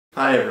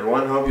Hi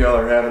everyone, hope y'all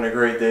are having a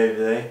great day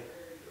today.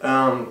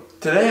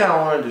 Today I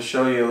wanted to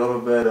show you a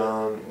little bit,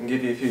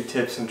 give you a few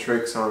tips and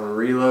tricks on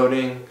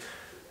reloading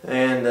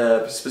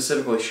and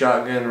specifically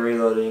shotgun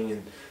reloading.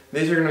 And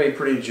these are going to be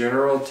pretty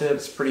general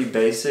tips, pretty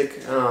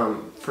basic.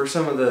 For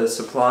some of the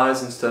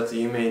supplies and stuff that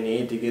you may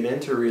need to get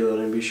into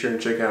reloading, be sure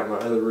and check out my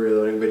other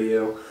reloading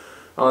video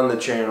on the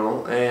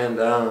channel.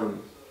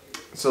 And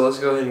so let's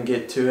go ahead and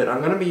get to it. I'm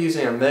going to be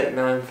using a MEC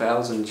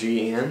 9000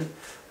 GN.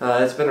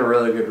 It's been a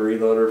really good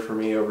reloader for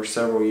me over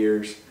several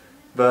years,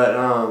 but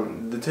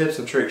the tips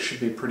and tricks should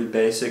be pretty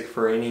basic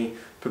for any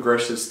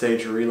progressive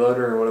stage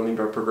reloader. And what I mean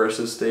by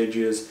progressive stage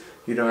is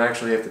you don't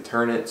actually have to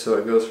turn it, so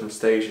it goes from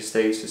stage to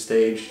stage to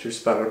stage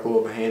just by the pull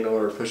of a handle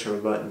or push of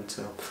a button.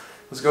 So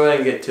let's go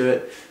ahead and get to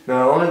it.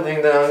 Now the only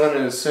thing that I'm going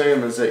to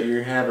assume is that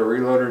you have a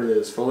reloader that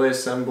is fully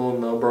assembled,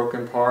 no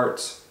broken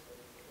parts,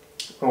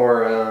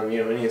 or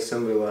any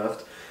assembly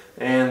left,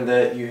 and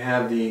that you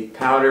have the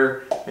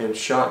powder and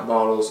shot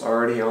bottles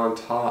already on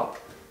top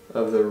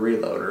of the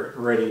reloader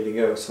ready to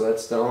go. So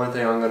that's the only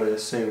thing I'm going to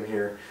assume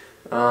here.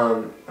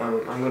 I'm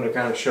going to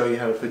kind of show you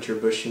how to put your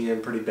bushing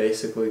in pretty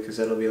basically, because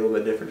that'll be a little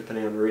bit different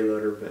depending on the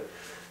reloader. But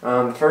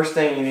the first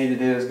thing you need to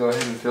do is go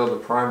ahead and fill the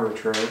primer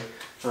tray,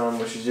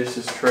 which is just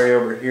this tray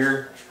over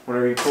here.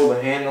 Whenever you pull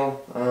the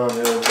handle,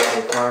 it'll drop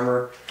the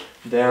primer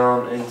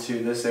down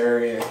into this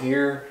area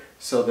here,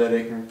 so that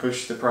it can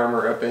push the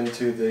primer up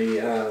into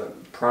the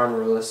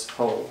primerless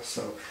hole.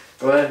 So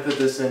go ahead and put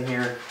this in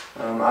here.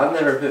 I've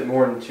never put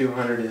more than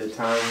 200 at a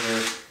time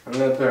here. I'm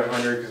going to put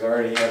 100 because I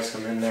already have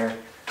some in there.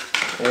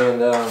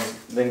 And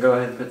then go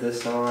ahead and put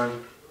this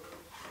on,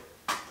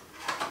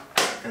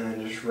 and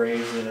then just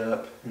raise it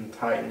up and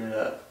tighten it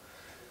up.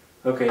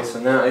 Okay, so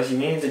now if you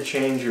need to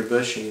change your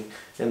bushing,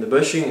 and the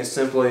bushing is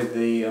simply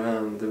the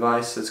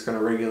device that's going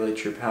to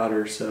regulate your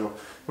powder. So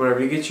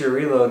whenever you get your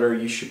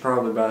reloader, you should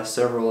probably buy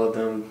several of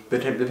them.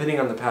 But depending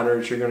on the powder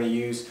that you're going to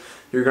use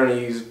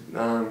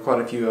quite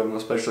a few of them,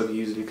 especially if you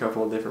use a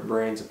couple of different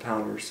brands of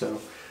powder. So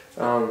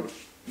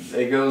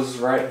it goes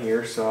right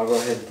here, so I'll go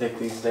ahead and take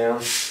these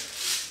down.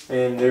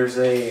 And there's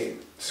a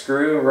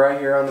screw right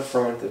here on the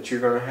front that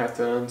you're going to have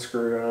to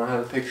unscrew, and I'll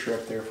have a picture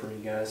up there for you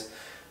guys.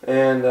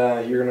 And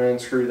you're going to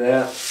unscrew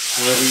that.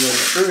 Whenever you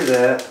unscrew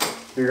that,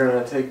 you're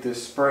going to take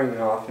this spring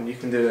off, and you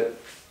can do it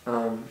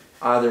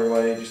either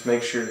way. Just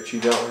make sure that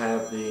you don't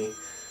have the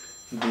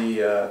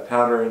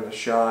powder in the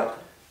shot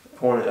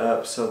pointed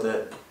up so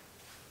that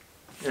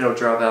it'll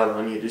drop out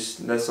on you. That's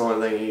the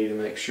only thing you need to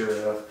make sure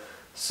of.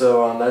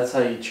 So that's how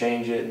you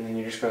change it, and then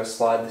you're just going to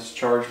slide this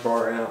charge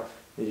bar out,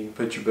 and you can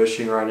put your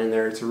bushing right in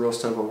there. It's a real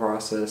simple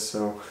process.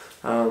 So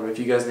if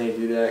you guys need to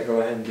do that,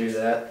 go ahead and do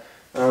that.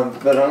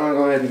 But I'm going to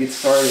go ahead and get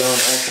started on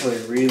actually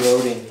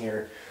reloading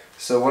here.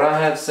 So what I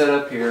have set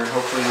up here,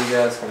 hopefully you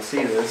guys can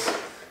see this,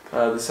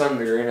 to some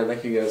degree, and I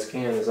think you guys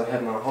can, is I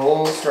have my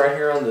holes right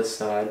here on this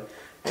side,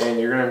 and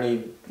you're going to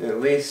need at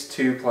least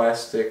two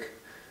plastic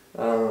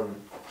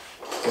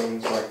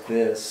things like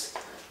this.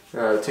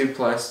 Two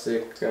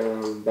plastic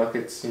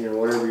buckets,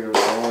 whatever you want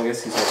to call them. I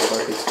guess these are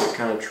buckets, but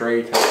kind of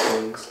tray type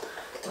things.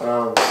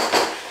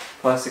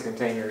 Plastic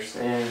containers.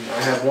 And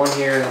I have one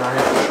here, and I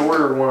have a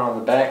shorter one on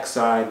the back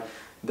side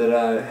that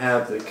I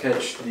have to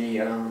catch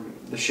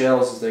the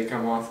shells as they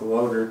come off the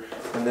loader.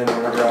 And then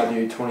whenever I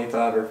do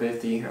 25 or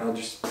 50, I'll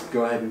just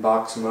go ahead and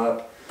box them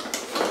up.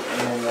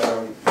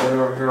 And then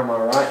over here on my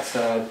right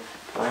side,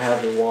 I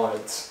have the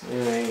wads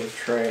in a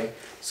tray.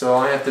 So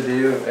all I have to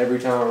do every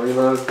time I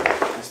reload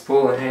is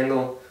pull the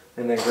handle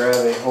and then grab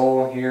a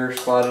hole here,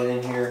 slide it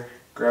in here,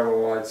 grab a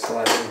wad,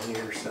 slide it in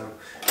here. So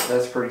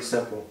that's pretty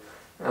simple.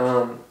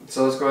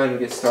 So let's go ahead and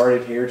get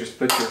started here. Just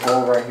put your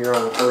hole right here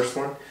on the first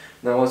one.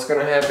 Now what's going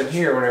to happen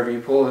here whenever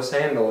you pull this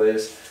handle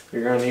is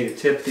you're going to need to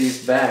tip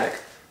these back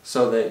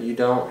so that you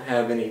don't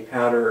have any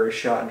powder or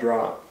shot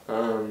drop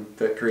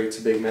that creates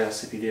a big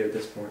mess if you do at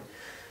this point.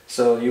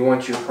 So you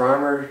want your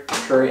primer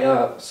tray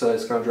up so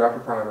it's going to drop a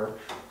primer.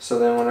 So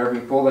then whenever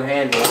you pull the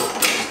handle,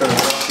 it's going to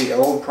drop the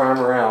old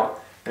primer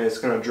out, and it's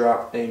going to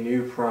drop a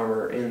new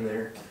primer in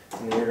there.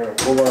 And then you're going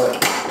to pull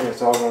up, and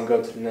it's all going to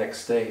go to the next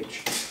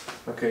stage.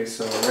 Okay,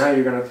 so now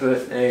you're going to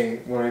put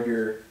one of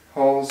your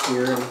holes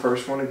here in the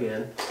first one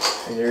again,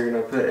 and you're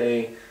going to put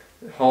a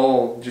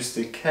hole just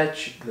to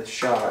catch the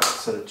shot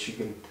so that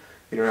you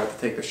don't have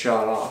to take the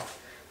shot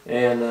off.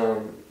 And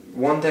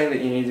one thing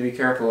that you need to be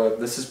careful of,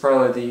 this is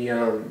probably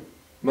the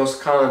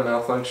most common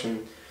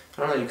malfunction,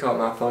 I don't know if you call it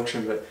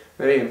malfunction, but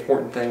very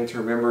important thing to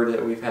remember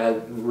that we've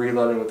had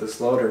reloading with this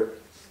loader.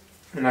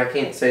 And I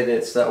can't say that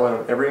it's that way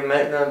on every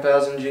MEC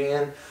 9000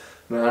 GN,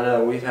 but I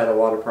know we've had a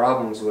lot of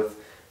problems with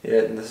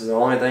it, and this is the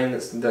only thing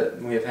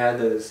that we have had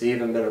that has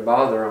even been a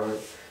bother on it.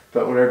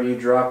 But whenever you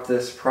drop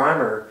this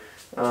primer,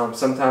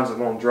 sometimes it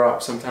won't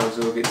drop, sometimes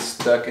it will get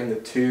stuck in the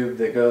tube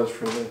that goes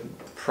from the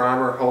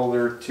primer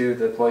holder to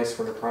the place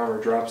where the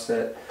primer drops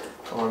at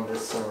on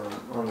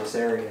this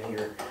area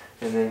here,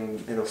 and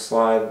then it'll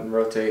slide and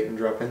rotate and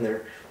drop in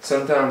there.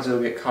 Sometimes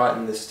it'll get caught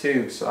in this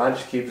tube, so I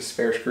just keep a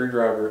spare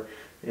screwdriver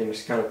and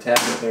just kind of tap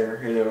it there,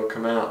 and it'll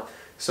come out.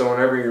 So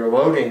whenever you're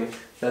loading,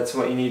 that's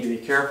what you need to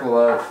be careful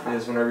of,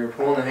 is whenever you're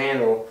pulling the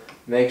handle,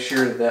 make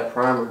sure that that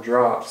primer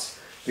drops,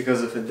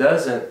 because if it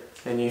doesn't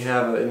and you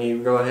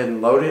go ahead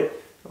and load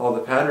it, all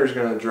the powder is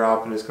going to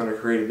drop and it's going to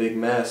create a big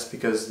mess,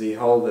 because the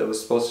hole that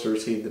was supposed to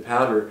receive the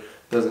powder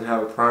doesn't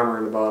have a primer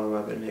in the bottom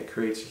of it, and it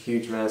creates a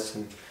huge mess,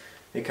 and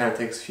it kind of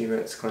takes a few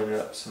minutes to clean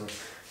up. So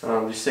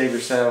just save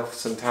yourself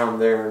some time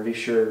there and be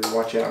sure to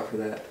watch out for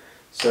that.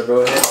 So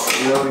go ahead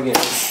and reload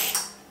again.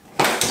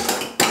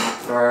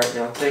 Alright,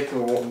 now take the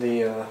hole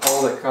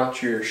that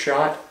caught your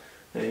shot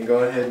and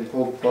go ahead and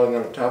pull the plug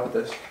on the top of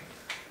the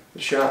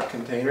shot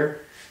container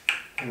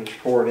and just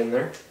pour it in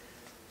there.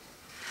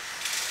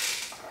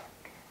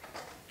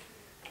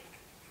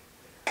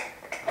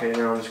 Okay,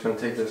 now I'm just going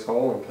to take this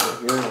hole and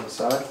put it here on the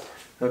side.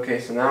 Okay,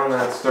 so now I'm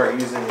going to start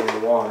using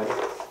the wad.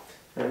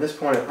 And at this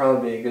point it'd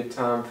probably be a good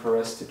time for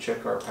us to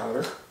check our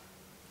powder.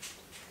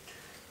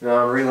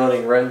 Now I'm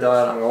reloading red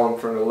dot. I'm going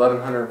for an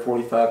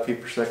 1145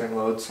 feet per second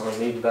load, so I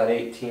need about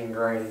 18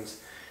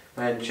 grains.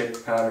 I hadn't checked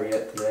the powder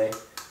yet today.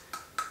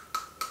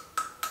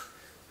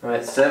 I'm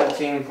at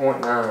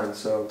 17.9,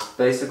 so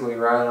basically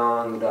right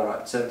on the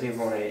dot.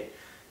 17.8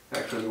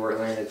 actually where it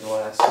landed the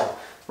last. So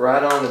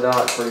right on the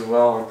dot pretty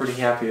well. I'm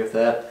pretty happy with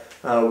that.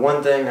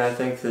 One thing I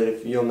think that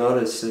if you'll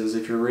notice is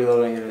if you're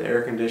reloading in an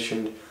air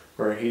conditioned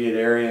or a heated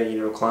area, you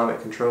know,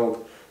 climate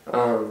controlled,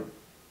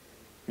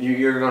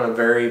 you're going to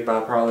vary by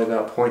probably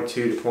about 0.2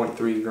 to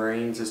 0.3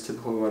 grains is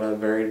typically what I've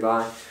varied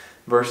by,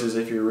 versus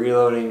if you're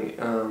reloading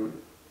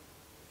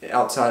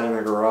outside in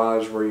a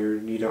garage where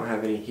you don't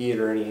have any heat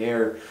or any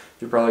air,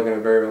 you're probably going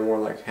to vary by more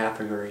like half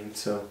a grain.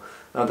 So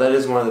that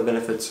is one of the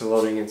benefits of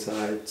loading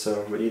inside.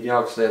 So, but you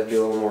obviously have to be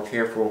a little more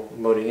careful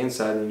loading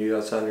inside than you do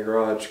outside in the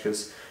garage,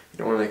 because you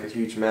don't want to make a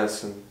huge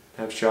mess and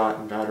have shot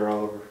and powder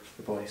all over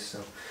the place.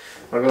 So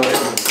I'll go ahead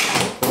and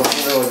pull up the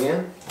middle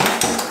again.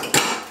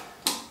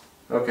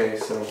 Okay,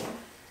 so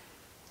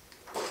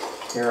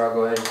here I'll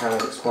go ahead and kind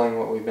of explain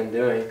what we've been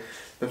doing.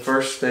 The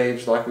first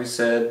stage, like we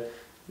said,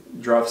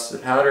 drops the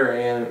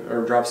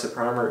powder drops the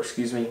primer,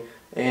 excuse me,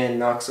 and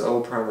knocks the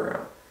old primer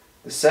out.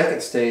 The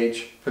second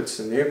stage puts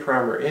the new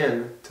primer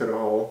in to the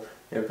hole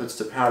and puts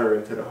the powder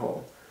into the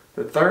hole.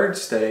 The third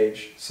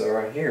stage, so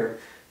right here,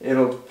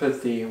 it'll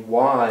put the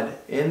wad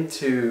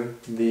into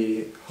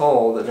the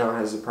hole that now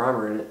has the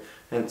primer in it,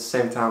 and at the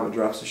same time it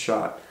drops a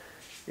shot.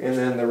 And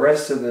then the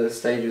rest of the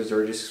stages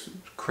are just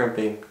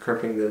crimping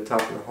the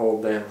top of the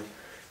hole down.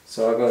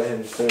 So I'll go ahead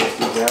and finish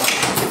these out.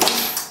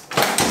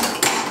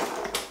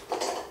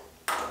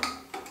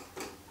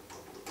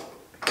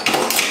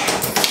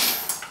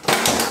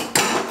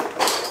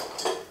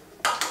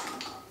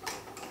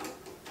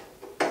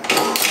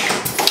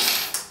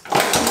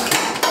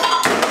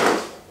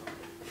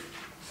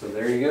 So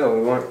there you go.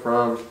 We went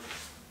from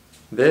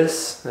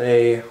this,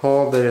 a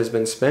hole that has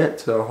been spent,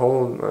 to a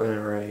hole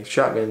or a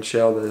shotgun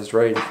shell that is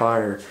ready to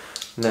fire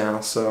now.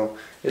 So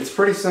it's a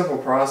pretty simple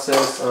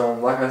process.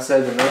 Like I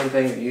said, the main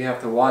thing that you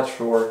have to watch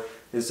for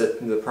is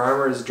that the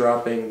primer is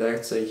dropping.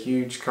 That's a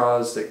huge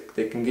cause that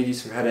can give you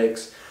some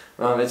headaches.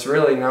 It's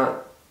really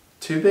not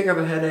too big of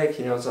a headache,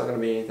 you know, it's not going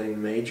to be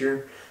anything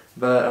major,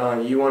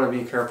 but you want to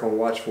be careful and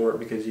watch for it,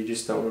 because you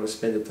just don't want to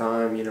spend the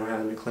time, you know,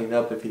 having to clean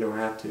up if you don't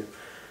have to.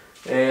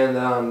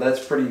 And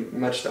that's pretty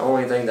much the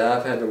only thing that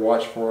I've had to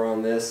watch for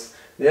on this.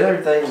 The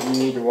other thing you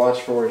need to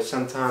watch for is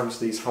sometimes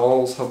these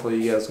holes,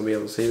 hopefully you guys will be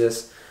able to see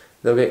this,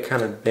 they'll get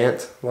kind of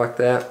bent like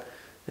that,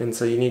 and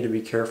so you need to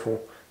be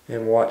careful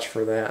and watch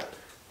for that.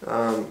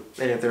 And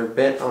if they're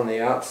bent on the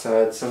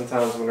outside,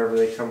 sometimes whenever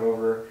they come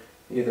over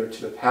either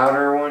to the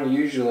powder one,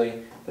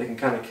 usually they can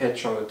kind of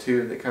catch on the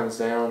tube that comes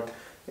down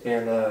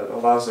and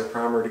allows the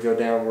primer to go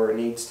down where it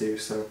needs to.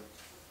 So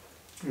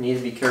you need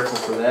to be careful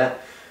for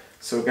that.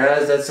 So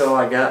guys, that's all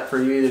I got for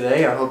you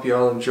today. I hope you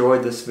all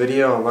enjoyed this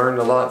video and learned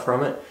a lot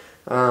from it.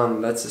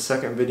 That's the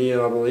second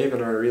video, I believe,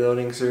 in our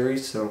reloading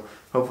series, so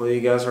hopefully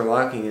you guys are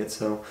liking it.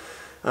 So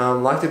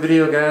like the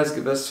video, guys,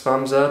 give us a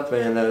thumbs up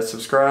and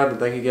subscribe, and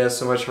thank you guys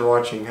so much for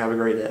watching. Have a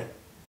great day.